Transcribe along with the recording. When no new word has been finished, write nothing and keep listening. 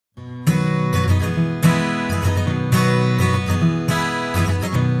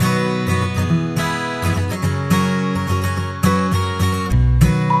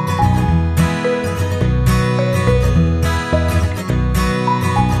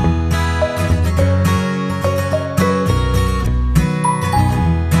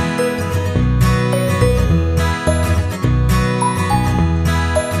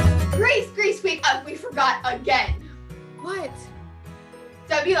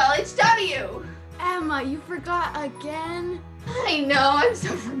WLHW! Emma, you forgot again? I know, I'm so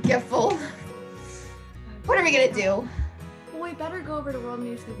forgetful. What are we gonna do? Well, we better go over to World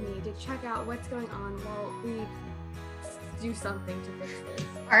News with me to check out what's going on while we do something to fix this.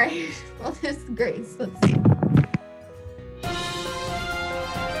 Alright, well, this is Grace. Let's see.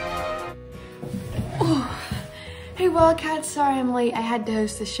 Hey Wildcats, sorry I'm late, I had to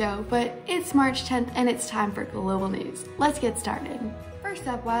host the show, but it's March 10th and it's time for global news. Let's get started. First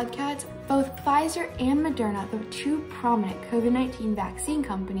up, Wildcats, both Pfizer and Moderna, the two prominent COVID-19 vaccine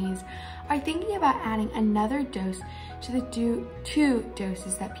companies, are thinking about adding another dose to the two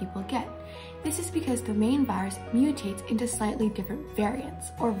doses that people get. This is because the main virus mutates into slightly different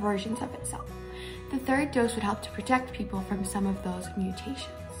variants or versions of itself. The third dose would help to protect people from some of those mutations.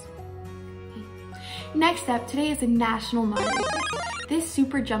 Next up, today is a National Mario Day. This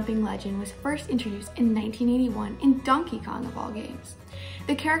super jumping legend was first introduced in 1981 in Donkey Kong of all games.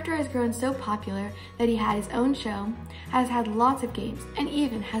 The character has grown so popular that he had his own show, has had lots of games, and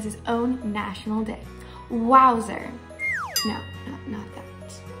even has his own National Day. Wowzer! No, not that.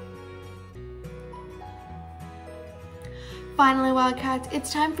 Finally, Wildcats,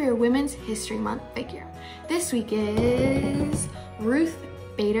 it's time for your Women's History Month figure. This week is Ruth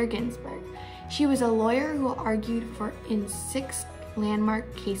Bader Ginsburg. She was a lawyer who argued in 6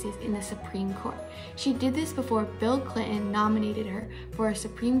 landmark cases in the Supreme Court. She did this before Bill Clinton nominated her for a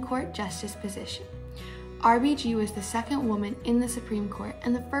Supreme Court justice position. RBG was the second woman in the Supreme Court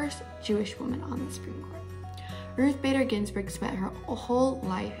and the first Jewish woman on the Supreme Court. Ruth Bader Ginsburg spent her whole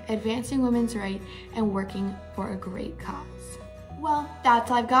life advancing women's rights and working for a great cause. Well,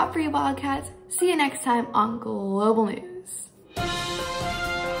 that's all I've got for you, Wildcats. See you next time on Global News.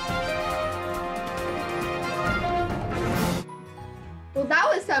 Well,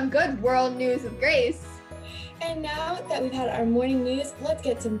 that was some good world news with Grace. And now that we've had our morning news, let's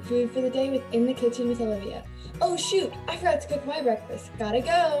get some food for the day within the kitchen with Olivia. Oh shoot, I forgot to cook my breakfast. Gotta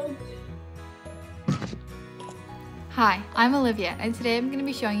go. Hi, I'm Olivia, and today I'm going to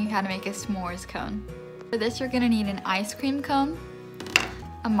be showing you how to make a s'mores cone. For this, you're going to need an ice cream cone,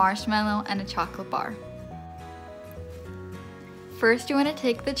 a marshmallow, and a chocolate bar. First, you want to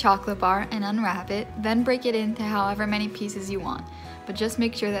take the chocolate bar and unwrap it, then break it into however many pieces you want, but just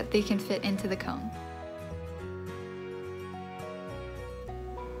make sure that they can fit into the cone.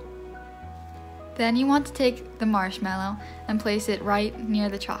 Then you want to take the marshmallow and place it right near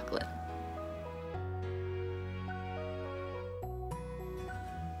the chocolate.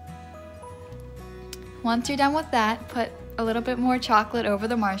 Once you're done with that, put a little bit more chocolate over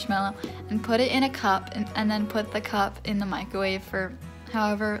the marshmallow and put it in a cup and then put the cup in the microwave for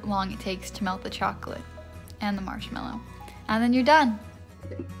however long it takes to melt the chocolate and the marshmallow. And then you're done.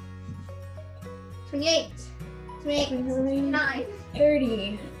 28, 29,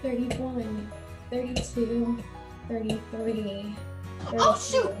 30, 31, 32, 33. Oh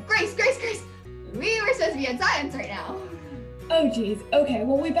shoot! Grace! We were supposed to be on science right now. Oh geez, okay,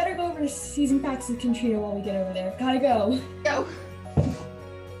 well we better go over to season facts with Katrina while we get over there. Gotta go. Go.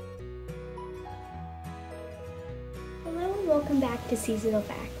 Hello and welcome back to Seasonal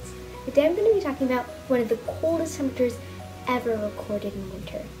Facts. Today I'm going to be talking about one of the coldest temperatures ever recorded in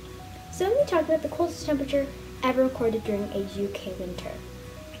winter. So I'm going to be talking about the coldest temperature ever recorded during a UK winter.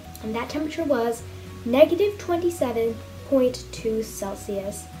 And that temperature was negative 27.2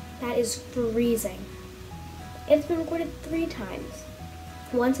 Celsius. That is freezing. It's been recorded 3 times.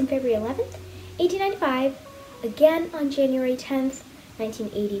 Once on February 11th, 1895, again on January 10th,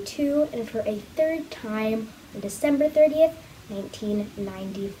 1982, and for a 3rd time on December 30th,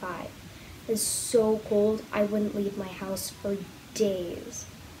 1995. It's so cold, I wouldn't leave my house for days.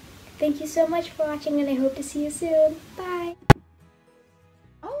 Thank you so much for watching, and I hope to see you soon. Bye!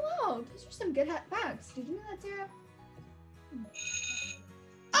 Oh wow, those are some good facts. Did you know that, Sarah?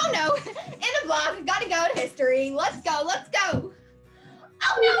 Oh no! In the vlog, we've got to go to history. Let's go!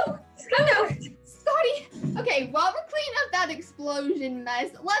 Oh no! Scotty! Okay, while we're cleaning up that explosion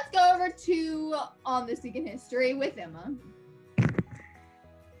mess, let's go over to On This Week in History with Emma.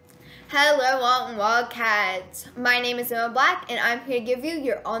 Hello, Walton Wildcats. My name is Emma Black, and I'm here to give you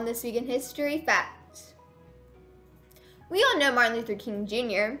your On This Week in History facts. We all know Martin Luther King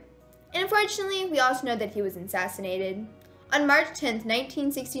Jr., and unfortunately, we also know that he was assassinated. On March 10th,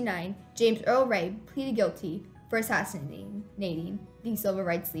 1969, James Earl Ray pleaded guilty for assassinating the civil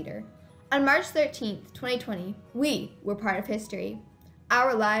rights leader. On March 13th, 2020, we were part of history.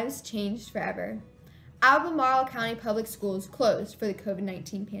 Our lives changed forever. Albemarle County Public Schools closed for the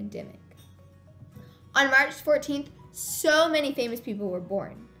COVID-19 pandemic. On March 14th, so many famous people were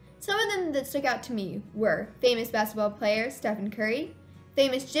born. Some of them that stuck out to me were famous basketball player Stephen Curry,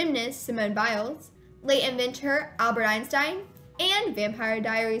 famous gymnast Simone Biles, late inventor Albert Einstein, and Vampire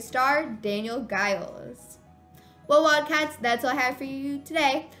Diaries star Daniel Giles. Well, Wildcats, that's all I have for you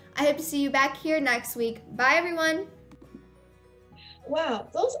today. I hope to see you back here next week. Bye, everyone. Wow,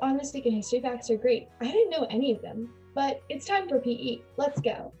 those On This Week in History facts are great. I didn't know any of them, but it's time for PE. Let's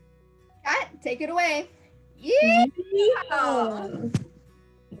go. Kat, take it away. Yeah.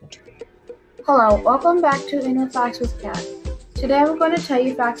 Hello, welcome back to Inner Facts with Kat. Today I'm going to tell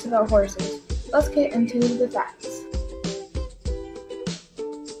you facts about horses. Let's get into the facts.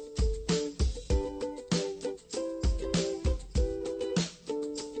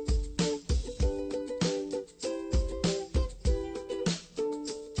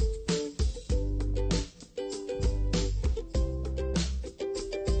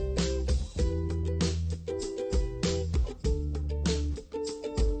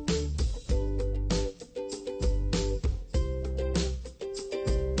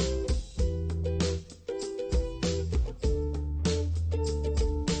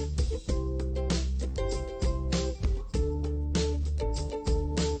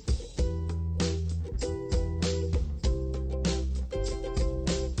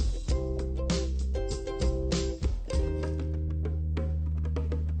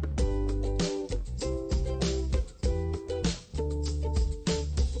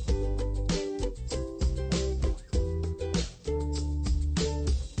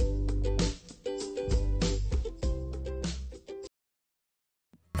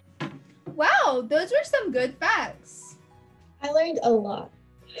 Wow, those were some good facts. I learned a lot.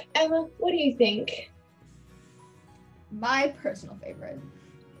 Emma, what do you think? My personal favorite.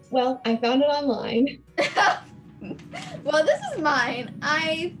 Well, I found it online. Well, this is mine.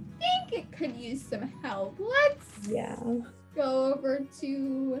 I think it could use some help. Let's go over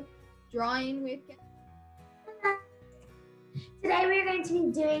to drawing with. Today we're going to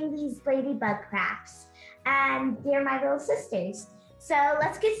be doing these ladybug crafts, and they're my little sisters. So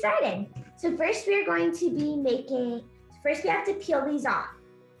let's get started. So first we have to peel these off.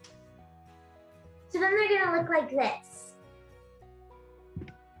 So then they're gonna look like this.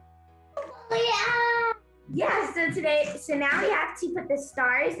 Oh, yeah, so now we have to put the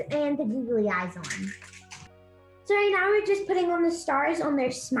stars and the googly eyes on. So right now we're just putting on the stars on their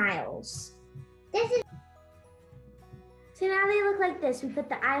smiles. So now they look like this. We put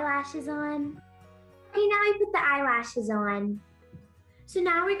the eyelashes on. Okay, now we put the eyelashes on. So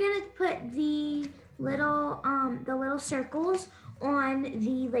now we're gonna put the little circles on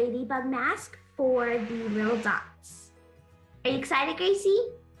the ladybug mask for the little dots. Are you excited,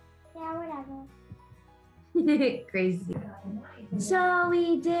 Gracie? Yeah, whatever. Gracie. So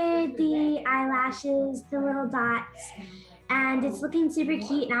we did the eyelashes, the little dots, and it's looking super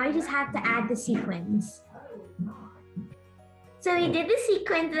cute. Now we just have to add the sequins. So we did the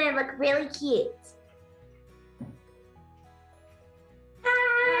sequins and they look really cute.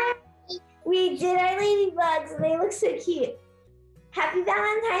 We did our ladybugs and they look so cute. Happy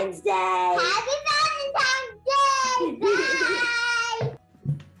Valentine's Day! Happy Valentine's Day! Bye!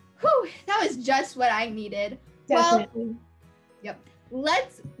 Whew, that was just what I needed. Definitely. Well, yep.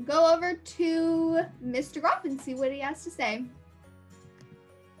 Let's go over to Mr. Groff and see what he has to say.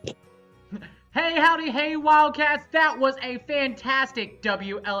 Hey, howdy, hey, Wildcats. That was a fantastic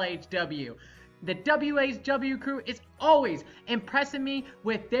WLHW. The WLHW crew is always impressing me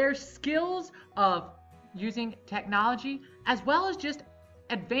with their skills of using technology as well as just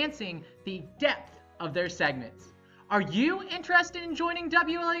advancing the depth of their segments. Are you interested in joining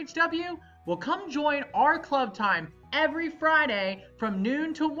WLHW? Well, come join our club time every Friday from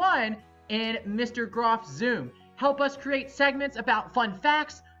noon to 1 in Mr. Groff's Zoom. Help us create segments about fun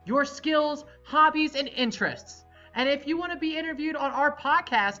facts, your skills, hobbies, and interests. And if you want to be interviewed on our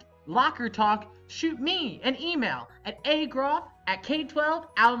podcast, Locker Talk, shoot me an email at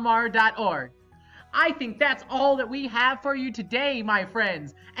agroff@k12almar.org. I think that's all that we have for you today, my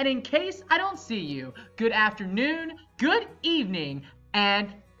friends. And in case I don't see you, good afternoon, good evening,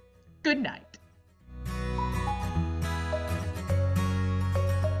 and good night.